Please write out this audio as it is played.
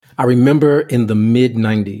I remember in the mid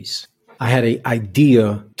 90s, I had an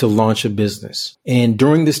idea to launch a business. And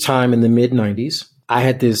during this time in the mid 90s, I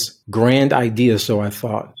had this grand idea. So I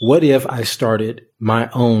thought, what if I started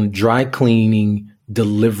my own dry cleaning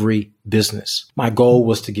delivery business? My goal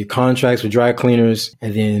was to get contracts with dry cleaners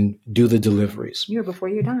and then do the deliveries. You were before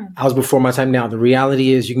your time. I was before my time. Now, the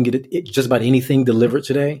reality is you can get just about anything delivered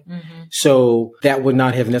today. Mm-hmm. So that would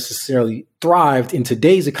not have necessarily thrived in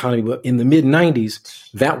today's economy, but in the mid 90s,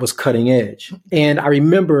 that was cutting edge. And I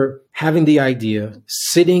remember having the idea,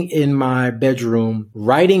 sitting in my bedroom,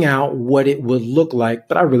 writing out what it would look like,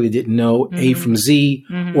 but I really didn't know A from Z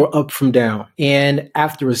or up from down. And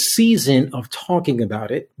after a season of talking about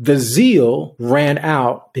it, the zeal ran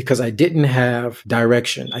out because I didn't have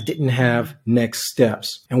direction. I didn't have next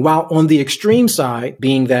steps. And while on the extreme side,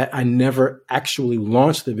 being that I never actually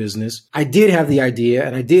launched the business, I did have the idea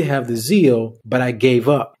and I did have the zeal, but I gave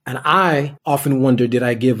up. And I often wonder, did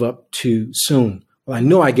I give up too soon? Well, I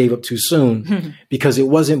know I gave up too soon because it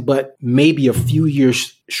wasn't but maybe a few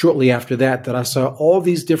years shortly after that I saw all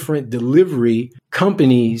these different delivery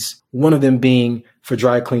companies, one of them being for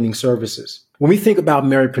dry cleaning services. When we think about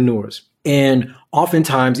marriedpreneurs, and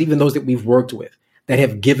oftentimes even those that we've worked with that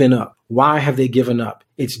have given up, why have they given up?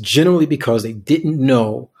 It's generally because they didn't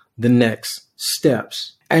know the next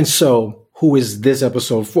steps. And so who is this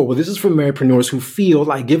episode for? Well, this is for marriedpreneurs who feel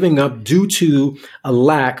like giving up due to a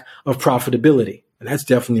lack of profitability. And that's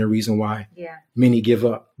definitely a reason why many give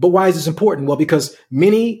up. But why is this important? Well, because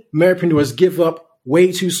many marriedpreneurs give up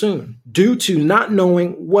way too soon due to not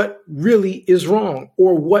knowing what really is wrong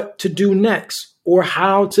or what to do next or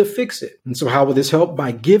how to fix it. And so how will this help?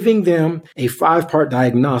 By giving them a 5-part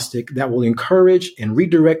diagnostic that will encourage and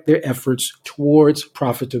redirect their efforts towards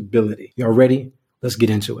profitability. Y'all ready? Let's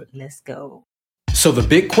get into it. Let's go. So the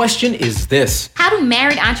big question is this. How do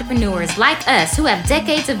married entrepreneurs like us who have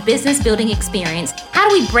decades of business building experience, how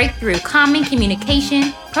do we break through common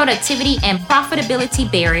communication, productivity, and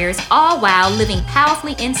profitability barriers, all while living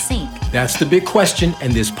powerfully in sync? That's the big question,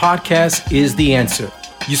 and this podcast is the answer.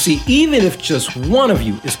 You see, even if just one of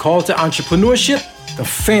you is called to entrepreneurship, the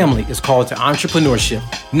family is called to entrepreneurship.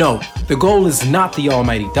 No, the goal is not the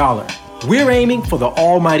almighty dollar. We're aiming for the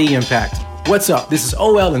almighty impact. What's up? This is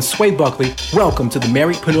OL and Sway Buckley. Welcome to the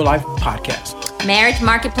Marriedpreneur Life Podcast. Marriage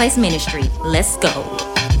Marketplace Ministry. Let's go.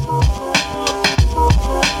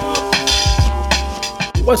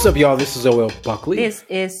 What's up, y'all? This is OL Buckley. This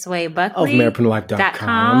is Sway Buckley. Of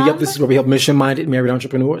MarriedpreneurLife.com. Yep, this is where we help mission-minded married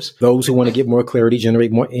entrepreneurs, those who want to get more clarity,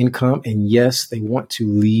 generate more income, and yes, they want to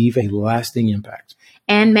leave a lasting impact.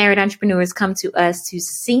 And married entrepreneurs come to us to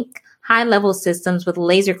sync high-level systems with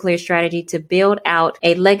laser-clear strategy to build out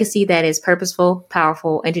a legacy that is purposeful,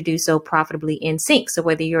 powerful, and to do so profitably in sync. So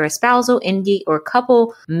whether you're a spousal, indie, or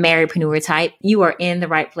couple marriedpreneur type, you are in the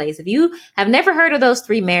right place. If you have never heard of those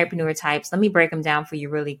 3 marriedpreneur types, let me break them down for you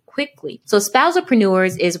really quickly. So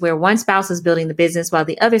spousalpreneurs is where one spouse is building the business while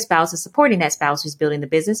the other spouse is supporting that spouse who's building the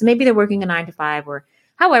business. Maybe they're working a 9-to-5 or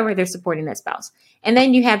however they're supporting that spouse. And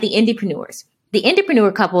then you have the indiepreneurs. The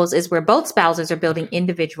indiepreneur couples is where both spouses are building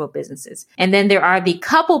individual businesses. And then there are the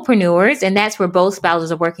couplepreneurs, and that's where both spouses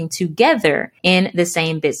are working together in the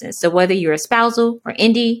same business. So whether you're a spousal or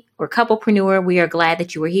indie or couplepreneur, we are glad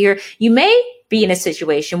that you are here. You may be in a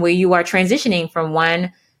situation where you are transitioning from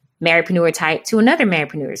one marriedpreneur type to another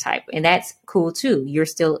marriedpreneur type. And that's cool too. You're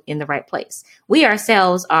still in the right place. We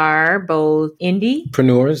ourselves are both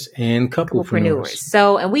indiepreneurs and couplepreneurs.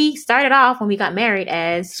 So, and we started off when we got married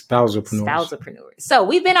as spousalpreneurs. So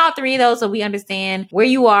we've been all 3 of those. So we understand where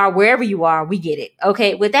you are, wherever you are, we get it.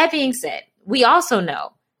 Okay. With that being said, we also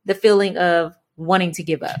know the feeling of wanting to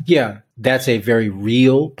give up. Yeah, that's a very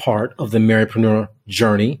real part of the marriedpreneur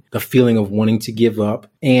journey, the feeling of wanting to give up,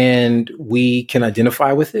 and we can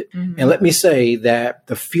identify with it. Mm-hmm. And let me say that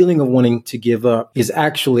the feeling of wanting to give up is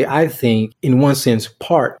actually, I think, in one sense,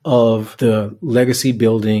 part of the legacy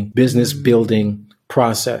building, business building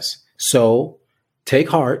process. So take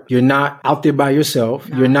heart. You're not out there by yourself.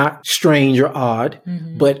 No. You're not strange or odd,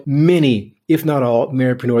 but many, if not all,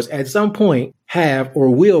 marriedpreneurs at some point have or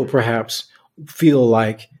will perhaps feel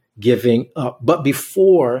like giving up. But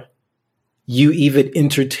before you even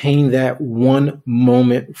entertain that one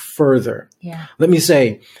moment further, let me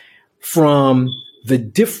say, from the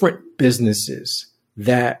different businesses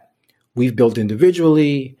that we've built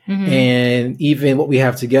individually and even what we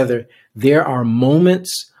have together, there are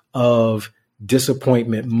moments of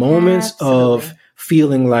disappointment, moments of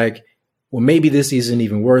feeling like, well, maybe this isn't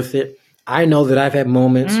even worth it. I know that I've had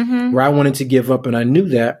moments where I wanted to give up, and I knew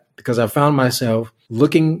that because I found myself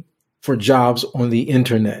looking for jobs on the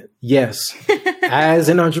internet. Yes. As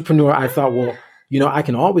an entrepreneur, I thought, well, I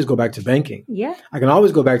can always go back to banking. Yeah. I can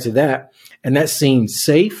always go back to that. And that seemed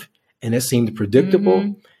safe and that seemed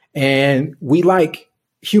predictable. And we like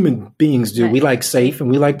human beings do. We like safe and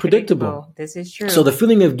we like predictable. This is true. So the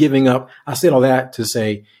feeling of giving up, I said all that to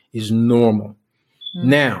say, is normal.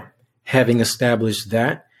 Now, having established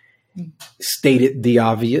that, stated the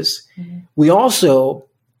obvious, we also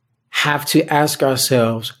have to ask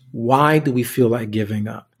ourselves, why do we feel like giving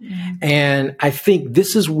up? And I think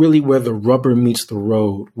this is really where the rubber meets the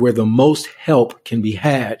road, where the most help can be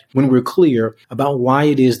had when we're clear about why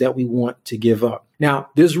it is that we want to give up. Now,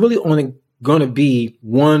 there's really only going to be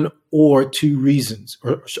one or two reasons,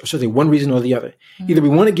 or should I say one reason or the other. Either we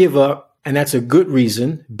want to give up, and that's a good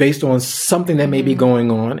reason based on something that may be going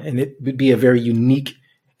on, and it would be a very unique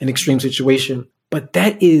and extreme situation. But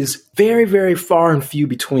that is very, very far and few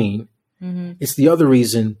between. It's the other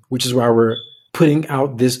reason, which is why we're putting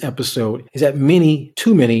out this episode, is that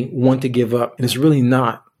too many want to give up. And it's really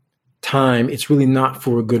not time. It's really not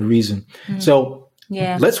for a good reason. So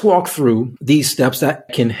let's walk through these steps that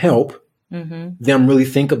can help them really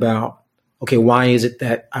think about, okay, why is it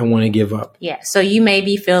that I want to give up? Yeah. So you may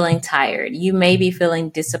be feeling tired. You may be feeling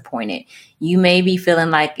disappointed. You may be feeling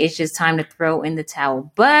like it's just time to throw in the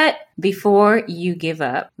towel. But before you give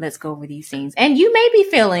up, let's go over these things. And you may be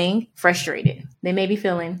feeling frustrated. They may be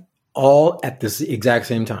feeling all at this exact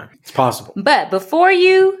same time. It's possible. But before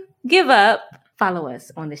you give up, follow us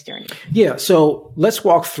on this journey. Yeah. So let's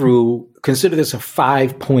walk through, consider this a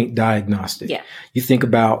 5-point diagnostic. Yeah. You think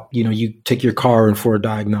about, you take your car in for a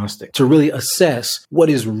diagnostic to really assess what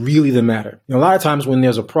is really the matter. A lot of times when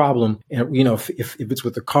there's a problem, and if it's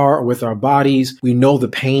with the car or with our bodies, we know the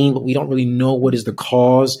pain, but we don't really know what is the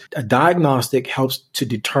cause. A diagnostic helps to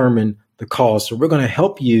determine the cause. So we're going to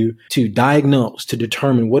help you to diagnose, to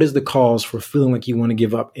determine what is the cause for feeling like you want to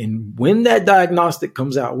give up. And when that diagnostic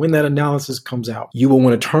comes out, when that analysis comes out, you will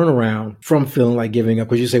want to turn around from feeling like giving up,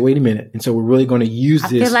 because you say, wait a minute. And so we're really going to use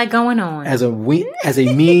this feel like going on as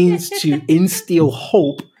a means to instill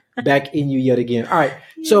hope back in you yet again. All right.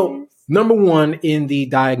 So number one in the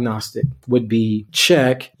diagnostic would be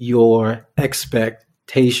check your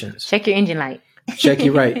expectations. Check your engine light. Check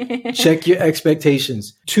your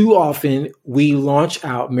expectations. Too often we launch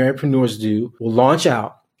out, Marriedpreneurs do, will launch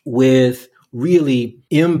out with really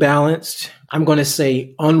imbalanced, I'm going to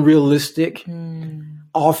say unrealistic,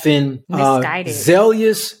 often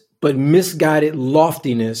zealous, but misguided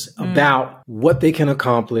loftiness about what they can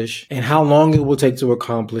accomplish and how long it will take to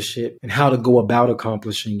accomplish it and how to go about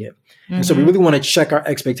accomplishing it. And so we really want to check our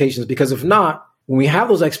expectations, because if not, when we have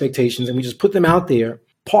those expectations and we just put them out there,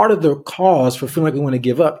 part of the cause for feeling like we want to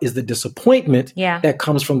give up is the disappointment that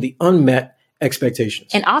comes from the unmet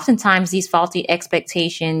expectations. And oftentimes these faulty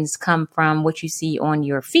expectations come from what you see on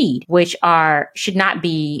your feed, which should not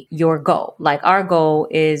be your goal. Like, our goal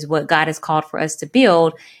is what God has called for us to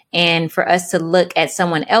build. And for us to look at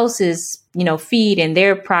someone else's, feed and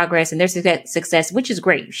their progress and their success, which is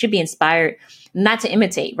great. You should be inspired not to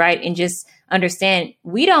imitate, right? And just understand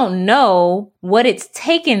we don't know what it's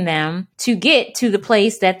taken them to get to the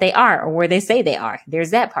place that they are or where they say they are.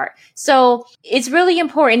 There's that part. So it's really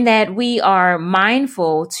important that we are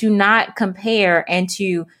mindful to not compare and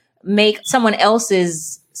to make someone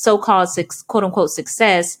else's so-called quote unquote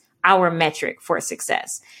success our metric for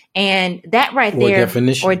success. And that right there,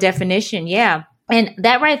 or definition. Yeah. And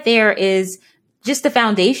that right there is just the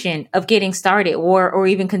foundation of getting started or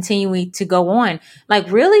even continuing to go on.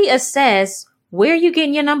 Like, really assess, where are you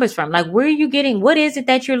getting your numbers from? Like, where are you getting, what is it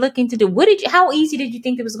that you're looking to do? How easy did you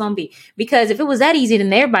think it was going to be? Because if it was that easy,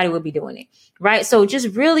 then everybody would be doing it. Right. So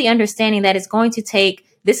just really understanding that it's going to take,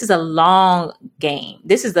 this is a long game.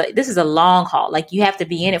 This is a long haul. Like, you have to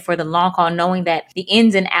be in it for the long haul, knowing that the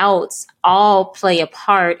ins and outs all play a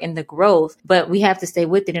part in the growth, but we have to stay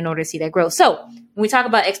with it in order to see that growth. So when we talk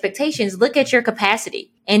about expectations, look at your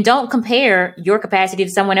capacity and don't compare your capacity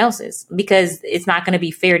to someone else's, because it's not going to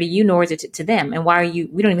be fair to you, nor is it to them. And we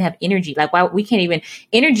don't even have energy. Like,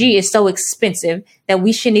 energy is so expensive that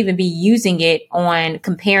we shouldn't even be using it on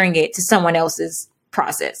comparing it to someone else's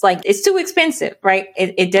process. Like, it's too expensive, right?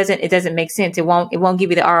 It doesn't make sense. It won't give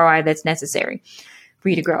you the ROI that's necessary for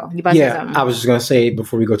you to grow. You about to say something? I was just going to say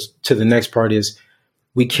before we go to the next part is,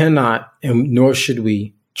 we cannot, and nor should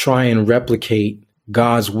we, try and replicate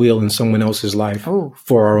God's will in someone else's life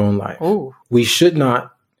for our own life. We should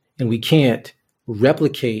not, and we can't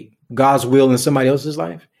replicate God's will in somebody else's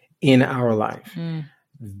life in our life.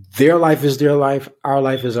 Their life is their life. Our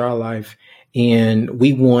life is our life. And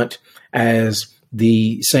we want, as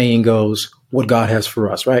the saying goes, what God has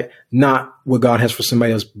for us, right? Not what God has for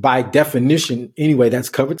somebody else. By definition, anyway, that's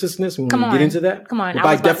covetousness. When we get into that, come on.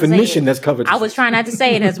 By definition, that's covetousness. I was trying not to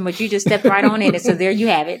say it, but you just stepped right on in it. So there you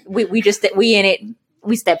have it. We in it.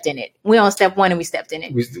 We stepped in it. We on step one and we stepped in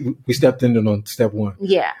it. We stepped in it on step one.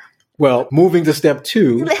 Yeah. Well, moving to step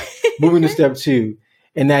two,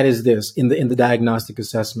 and that is this in the diagnostic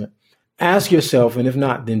assessment. Ask yourself, and if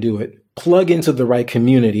not, then do it. Plug into the right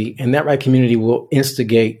community, and that right community will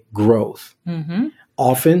instigate growth. Mm-hmm.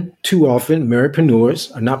 Too often,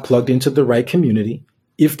 marriedpreneurs are not plugged into the right community,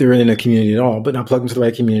 if they're in a community at all, but not plugged into the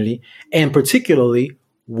right community, and particularly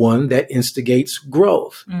one that instigates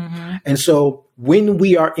growth. Mm-hmm. And so when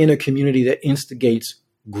we are in a community that instigates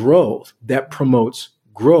growth, that promotes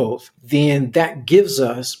growth, then that gives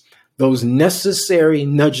us those necessary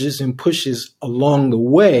nudges and pushes along the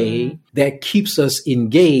way that keeps us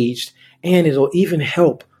engaged. And it'll even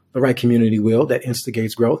help the right community that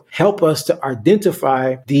instigates growth, help us to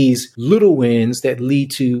identify these little wins that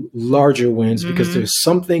lead to larger wins, because there's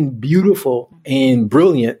something beautiful and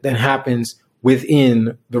brilliant that happens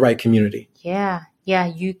within the right community. Yeah. Yeah,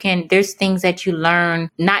 you can. There's things that you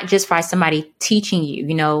learn, not just by somebody teaching you.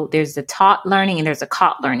 You know, there's the taught learning and there's a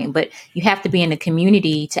caught learning, but you have to be in a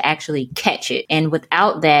community to actually catch it. And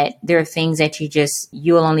without that, there are things that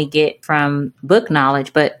you'll only get from book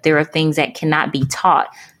knowledge, but there are things that cannot be taught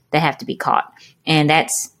that have to be caught. And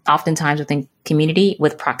that's oftentimes within community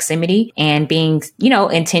with proximity and being,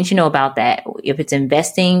 intentional about that. If it's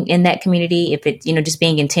investing in that community, if it's, just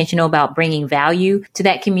being intentional about bringing value to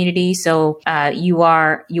that community. So you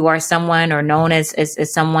are someone or known as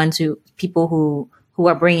someone to people who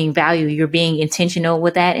are bringing value. You're being intentional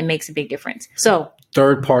with that. It makes a big difference. So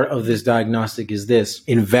third part of this diagnostic is this: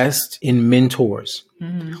 invest in mentors.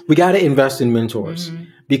 Mm-hmm. We got to invest in mentors. Mm-hmm.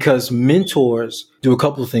 Because mentors do a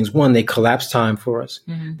couple of things. One, they collapse time for us.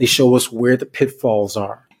 Mm-hmm. They show us where the pitfalls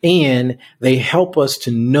are. And they help us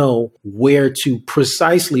to know where to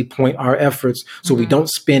precisely point our efforts so we don't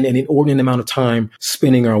spend an inordinate amount of time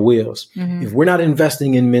spinning our wheels. Mm-hmm. If we're not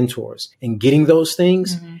investing in mentors and getting those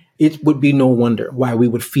things, it would be no wonder why we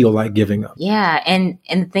would feel like giving up. Yeah. And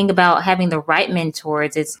the thing about having the right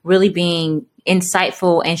mentors, it's really being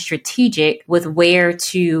insightful and strategic with where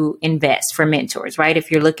to invest for mentors, right?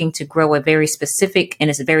 If you're looking to grow in a very specific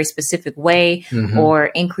way or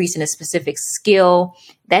increase in a specific skill,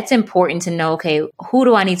 that's important to know, okay, who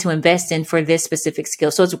do I need to invest in for this specific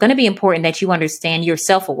skill? So it's going to be important that you understand you're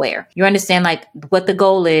self-aware. You understand like what the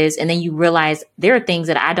goal is. And then you realize there are things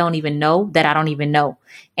that I don't even know.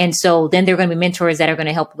 And so then there are going to be mentors that are going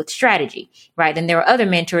to help with strategy, right? Then there are other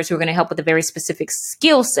mentors who are going to help with a very specific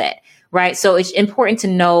skill set, right? So it's important to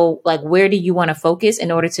know, like, where do you want to focus in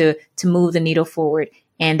order to move the needle forward?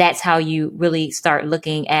 And that's how you really start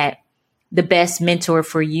looking at the best mentor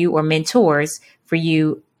for you or mentors for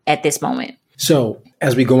you at this moment. So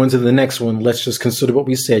as we go into the next one, let's just consider what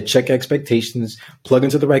we said: check expectations, plug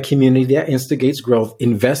into the right community that instigates growth,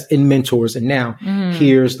 invest in mentors. And now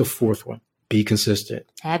here's the fourth one: be consistent.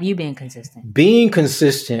 Have you been consistent? Being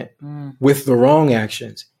consistent with the wrong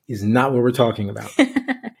actions is not what we're talking about.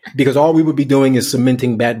 Because all we would be doing is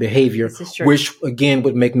cementing bad behavior, which again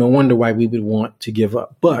would make no wonder why we would want to give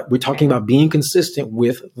up. But we're talking about being consistent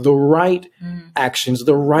with the right actions,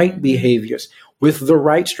 the right behaviors, with the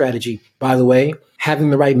right strategy. By the way, having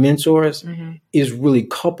the right mentors is really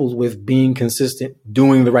coupled with being consistent,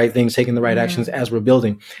 doing the right things, taking the right actions as we're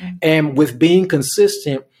building. And with being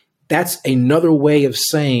consistent, that's another way of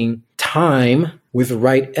saying time with the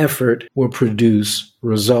right effort will produce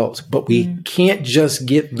results. But we can't just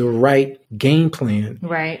get the right game plan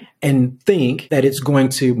and think that it's going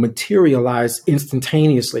to materialize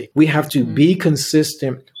instantaneously. We have to be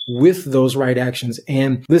consistent with those right actions.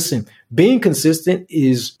 And listen, being consistent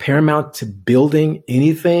is paramount to building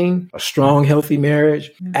anything, a strong, healthy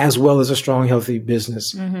marriage, as well as a strong, healthy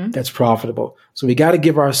business that's profitable. So we got to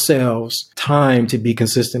give ourselves time to be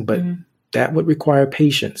consistent, but that would require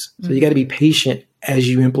patience. So you got to be patient as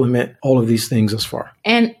you implement all of these things thus far.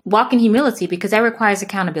 And walk in humility, because that requires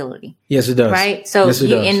accountability. Yes, it does. Right? So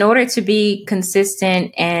in order to be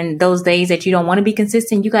consistent, and those days that you don't want to be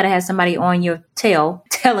consistent, you got to have somebody on your tail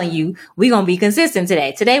telling you, we're going to be consistent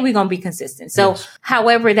today. Today, we're going to be consistent. So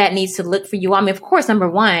however that needs to look for you. I mean, of course, number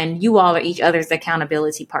one, you all are each other's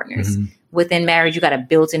accountability partners. Within marriage, you got a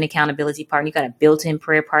built-in accountability partner. You got a built-in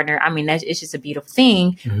prayer partner. I mean, it's just a beautiful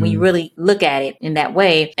thing when you really look at it in that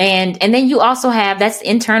way. And then you also have, that's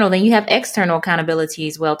internal. Then you have external accountability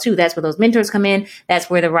as well, too. That's where those mentors come in. That's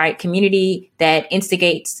where the right community that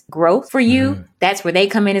instigates growth for you that's where they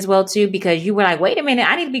come in as well too, because you were like, wait a minute,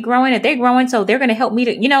 I need to be growing. If they're growing, so they're going to help me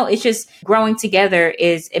to, it's just growing together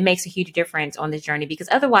it makes a huge difference on this journey, because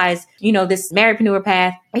otherwise, this marriedpreneur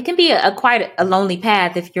path, it can be quite a lonely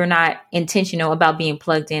path if you're not intentional about being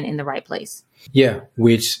plugged in the right place. Yeah,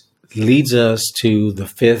 which leads us to the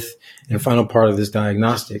fifth and final part of this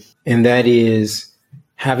diagnostic, and that is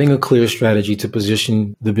having a clear strategy to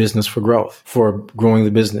position the business for growth, for growing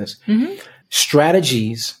the business. Mm-hmm.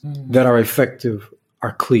 Strategies that are effective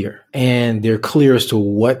are clear, and they're clear as to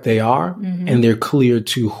what they are, and they're clear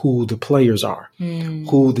to who the players are,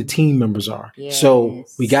 who the team members are. Yes. So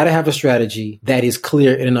we got to have a strategy that is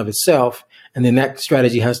clear in and of itself. And then that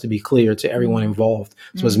strategy has to be clear to everyone involved.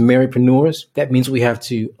 So as marriedpreneurs, that means we have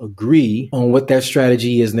to agree on what that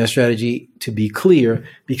strategy is, and that strategy to be clear,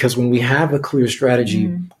 because when we have a clear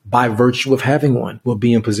strategy, by virtue of having one, we'll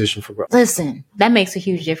be in position for growth. Listen, that makes a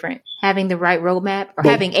huge difference. Having the right roadmap, or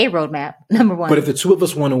having a roadmap, number one. But if the two of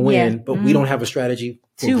us want to win, but we don't have a strategy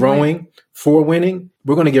for growing, for winning,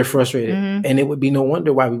 we're going to get frustrated. And it would be no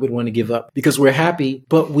wonder why we would want to give up, because we're happy,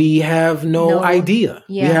 but we have no idea.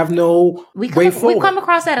 Yeah. We have no way forward. We come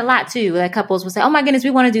across that a lot too. Like couples will say, oh my goodness, we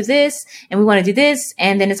want to do this and we want to do this.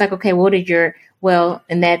 And then it's like, okay,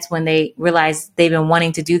 and that's when they realize they've been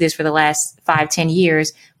wanting to do this for the last 5-10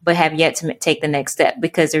 years, but have yet to take the next step,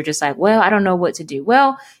 because they're just like, well, I don't know what to do.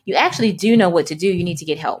 Well, you actually do know what to do. You need to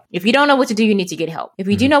get help. If you don't know what to do, you need to get help. If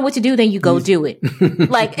you do know what to do, then you go do it.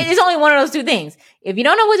 Like, it's only one of those two things. If you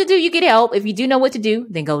don't know what to do, you get help. If you do know what to do,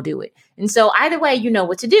 then go do it. And so either way, you know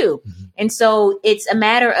what to do. And so it's a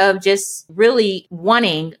matter of just really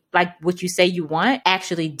wanting, like what you say you want,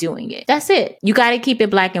 actually doing it. That's it. You got to keep it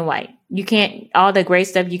black and white. You can't, all the great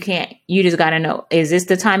stuff, you just got to know, is this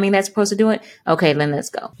the timing that's supposed to do it? Okay, then let's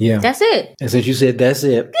go. Yeah. That's it. And since you said that's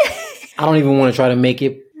it, I don't even want to try to make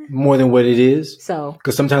it more than what it is. So,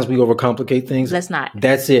 because sometimes we overcomplicate things. Let's not.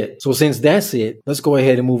 That's it. So since that's it, let's go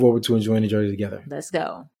ahead and move over to enjoying the journey together. Let's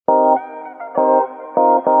go.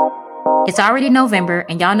 It's already November,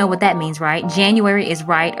 and y'all know what that means, right? January is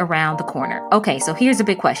right around the corner. Okay, so here's a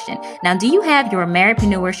big question. Now, do you have your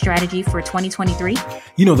marriedpreneur strategy for 2023?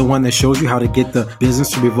 You know, the one that shows you how to get the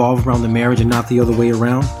business to revolve around the marriage and not the other way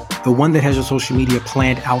around? The one that has your social media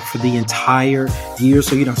planned out for the entire year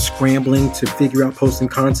so you're not scrambling to figure out posting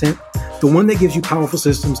content? The one that gives you powerful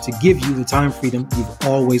systems to give you the time freedom you've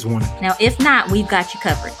always wanted. Now, if not, we've got you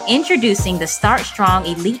covered. Introducing the Start Strong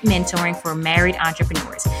Elite Mentoring for Married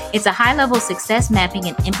Entrepreneurs. It's a high-level success mapping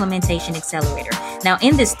and implementation accelerator. Now,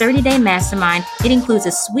 in this 30-day mastermind, it includes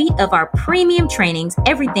a suite of our premium trainings,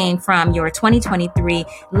 everything from your 2023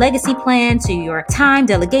 legacy plan to your time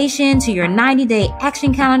delegation to your 90-day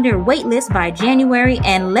action calendar waitlist by January.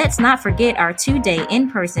 And let's not forget our 2-day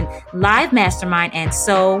in-person live mastermind and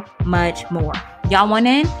so much more. Y'all want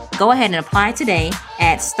in? Go ahead and apply today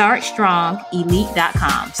at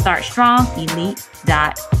startstrongelite.com.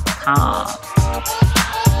 Startstrongelite.com.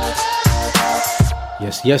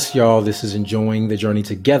 Yes, y'all. This is Enjoying the Journey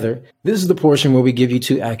Together. This is the portion where we give you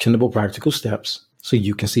 2 actionable, practical steps so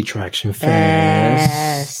you can see traction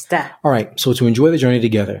fast. All right. So to enjoy the journey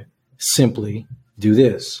together, simply do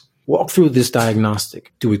this. Walk through this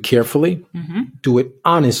diagnostic. Do it carefully, do it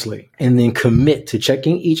honestly, and then commit to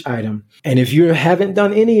checking each item. And if you haven't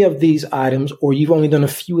done any of these items, or you've only done a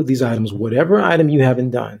few of these items, whatever item you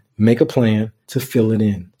haven't done, make a plan to fill it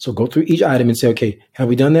in. So go through each item and say, okay, have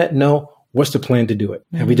we done that? No. What's the plan to do it?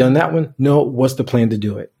 Have we done that one? No. What's the plan to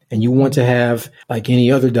do it? And you want to have, like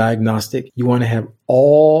any other diagnostic, you want to have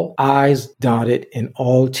all I's dotted and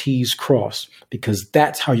all T's crossed, because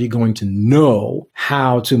that's how you're going to know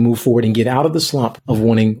how to move forward and get out of the slump of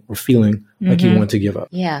wanting or feeling like you want to give up.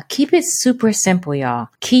 Yeah. Keep it super simple, y'all.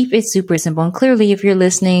 Keep it super simple. And clearly, if you're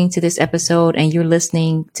listening to this episode and you're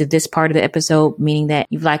listening to this part of the episode, meaning that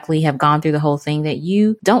you likely have gone through the whole thing, that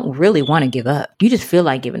you don't really want to give up. You just feel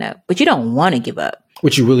like giving up, but you don't want to give up.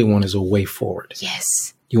 What you really want is a way forward.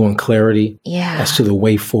 Yes. You want clarity as to the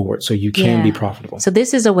way forward so you can be profitable. So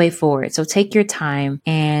this is a way forward. So take your time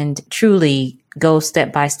and truly go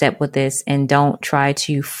step by step with this, and don't try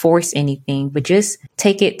to force anything, but just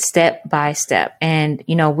take it step by step. And,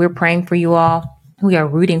 we're praying for you all. We are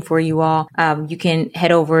rooting for you all. You can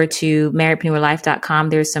head over to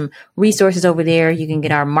marriedpreneurlife.com. There's some resources over there. You can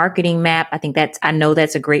get our marketing map. I know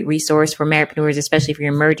that's a great resource for marriedpreneurs, especially if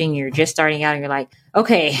you're emerging, you're just starting out and you're like,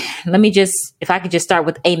 okay, if I could just start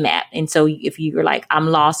with a map. And so if you're like, I'm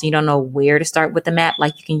lost and you don't know where to start with the map,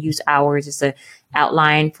 like you can use ours. It's a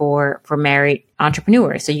outline for married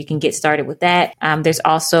entrepreneurs. So you can get started with that. There's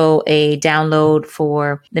also a download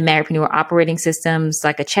for the Marriedpreneur operating systems,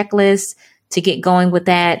 like a checklist to get going with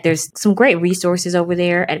that. There's some great resources over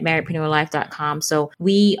there at marriedpreneurlife.com. So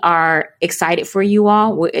we are excited for you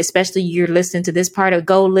all, especially you're listening to this part of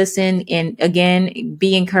go listen and again,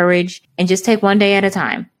 be encouraged and just take one day at a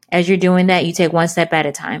time. As you're doing that, you take one step at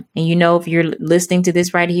a time. And you know, if you're listening to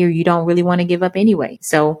this right here, you don't really want to give up anyway.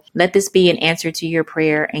 So let this be an answer to your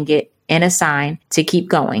prayer and a sign to keep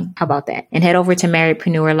going. How about that? And head over to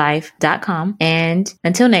marriedpreneurlife.com. And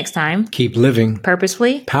until next time, keep living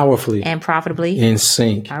purposefully, powerfully, and profitably in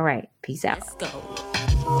sync. All right. Peace out. Let's go.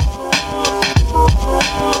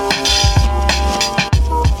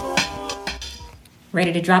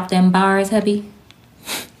 Ready to drop them bars, hubby?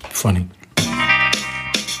 Funny.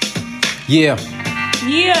 Yeah.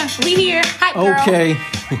 Yeah, we here. Hype girl. Okay.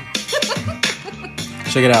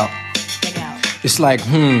 Check it out. It's like,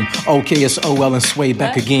 okay, it's OL and Sway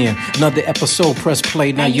back again. Another episode, press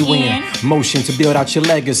play, now you in. Motion to build out your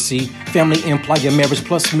legacy. Family, employer, marriage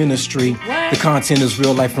plus ministry. The content is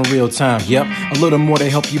real life in real time. Yep, a little more to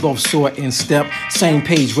help you both soar in step. Same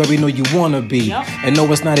page where we know you wanna be. And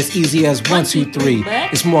no, it's not as easy as 1, 2, 3.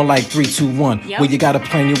 It's more like 3, 2, 1. Where you gotta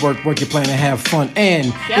plan your work your plan and have fun.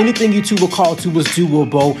 And anything you two will call to is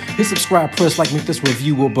doable. Hit subscribe, press like, make this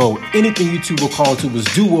reviewable. Anything you two will call to is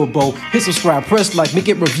doable. Hit subscribe, press like, make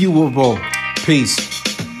it reviewable. Peace.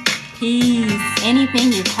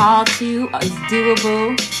 Anything you're called to is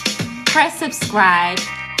doable. Press subscribe.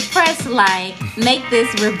 Press like. Make this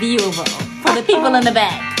reviewable for the people in the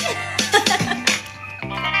back.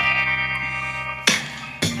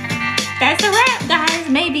 That's a wrap, guys.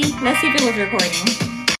 Maybe. Let's see if it was recording.